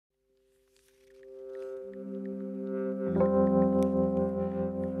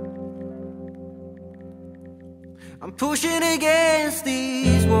I'm pushing against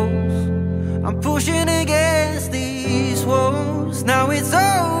these walls. I'm pushing against these walls. Now it's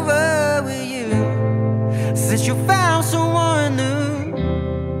over with you, since you found someone new.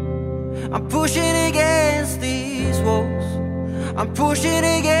 I'm pushing against these walls. I'm pushing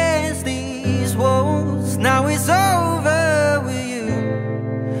against these walls. Now it's over with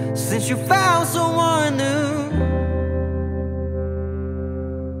you, since you found someone new.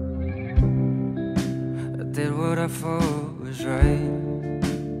 I did what I thought was right,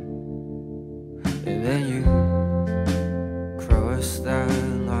 and then you crossed that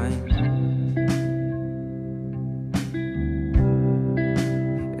line.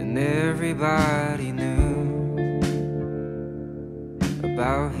 And everybody knew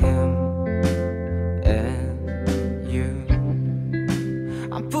about him and you.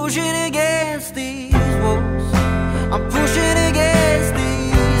 I'm pushing against these walls. I'm pushing against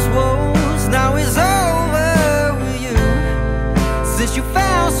these walls. Now it's over with you, since you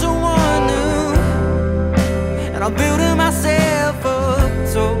found someone new. And I'm building myself up,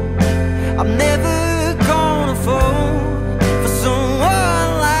 so I'm never gonna fall for someone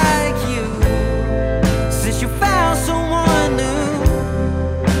like you, since you found someone new.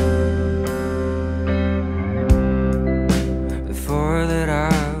 Before that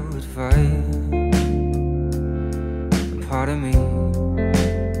I would fight, a part of me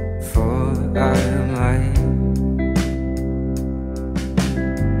thought I might,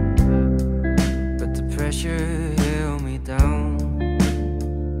 but the pressure held me down,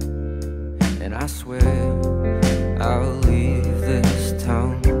 and I swear I'll leave this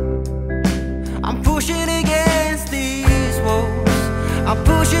town. I'm pushing against these walls. I'm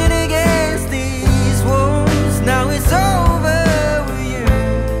pushing against these walls. Now it's over with you,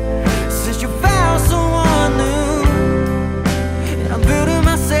 since you found someone new. And I'm building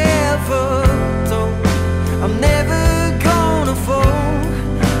myself up, so I'm never gonna fall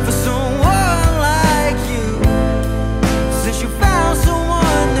for someone like you, since you found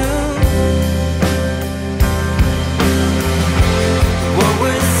someone new. What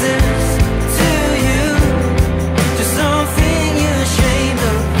was this to you? Just something you're ashamed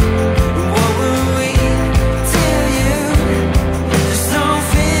of. What were we to you? Just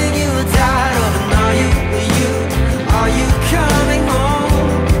something you were tired of. And are you coming home?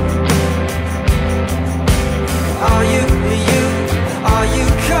 Are you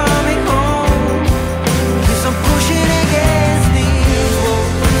coming home? 'Cause I'm pushing against these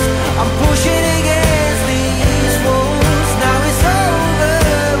walls. I'm pushing against these walls. Now it's over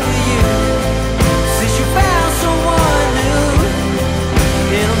with you, since you found someone new.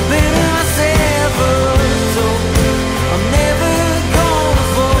 And I'm building myself up, so I'm never gonna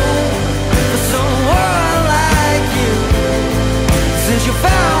fall for someone like you, since you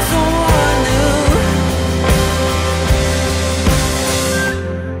found someone new.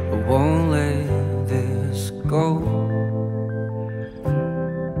 I won't let this go.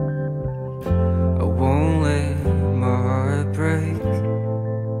 I won't let my heart break.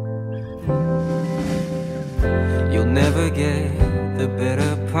 You'll never get the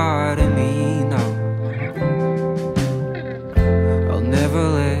better part of me, no. I'll never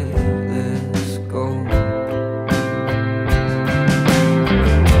let this go.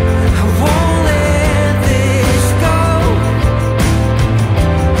 I won't let this go.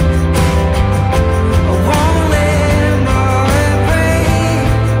 I won't let my heart break.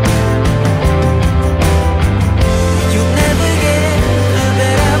 You'll never get the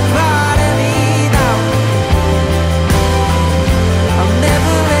better part of me now. I'll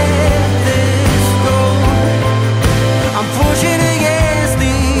never let this go. I'm pushing against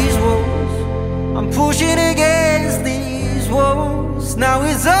these walls. I'm pushing against these walls. Now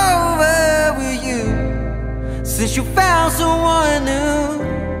it's over with you, since you found someone new.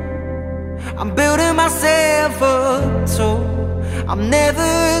 I'm building myself up, so I'm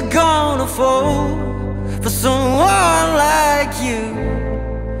never gonna fall for someone like you,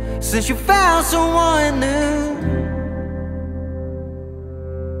 since you found someone new.